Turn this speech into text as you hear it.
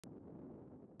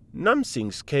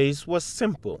Namsing's case was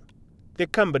simple. The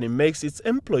company makes its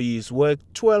employees work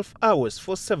 12 hours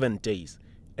for 7 days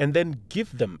and then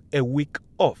give them a week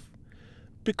off.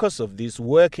 Because of this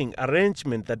working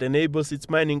arrangement that enables its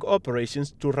mining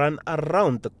operations to run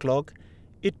around the clock,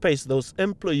 it pays those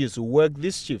employees who work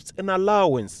these shifts an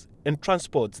allowance and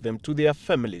transports them to their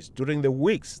families during the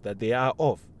weeks that they are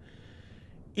off.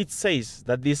 It says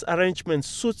that this arrangement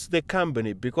suits the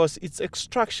company because its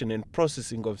extraction and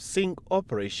processing of zinc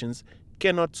operations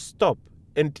cannot stop,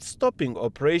 and stopping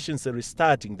operations and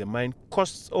restarting the mine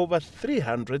costs over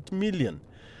 300 million.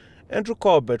 Andrew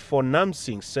Corbett for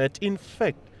Namsing said, in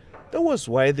fact, that was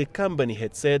why the company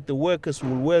had said the workers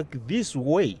will work this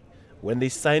way when they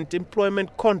signed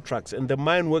employment contracts, and the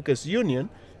Mine Workers Union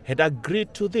had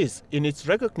agreed to this in its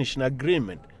recognition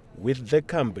agreement with the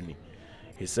company.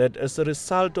 He said as a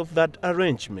result of that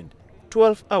arrangement,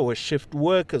 12-hour shift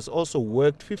workers also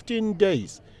worked 15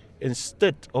 days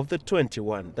instead of the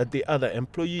 21 that the other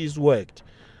employees worked.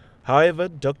 However,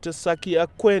 Dr. Saki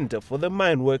Akwenda for the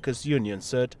Mine Workers Union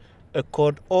said a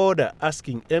court order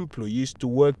asking employees to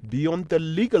work beyond the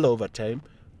legal overtime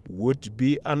would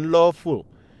be unlawful.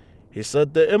 He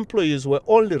said the employees were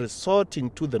only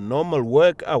resorting to the normal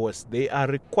work hours they are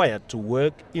required to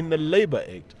work in the Labor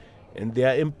Act, and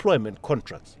their employment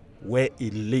contracts were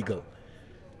illegal.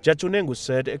 Jachunengu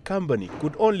said a company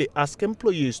could only ask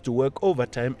employees to work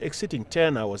overtime exceeding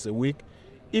 10 hours a week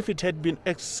if it had been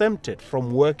exempted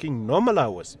from working normal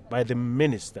hours by the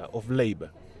Minister of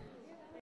Labor.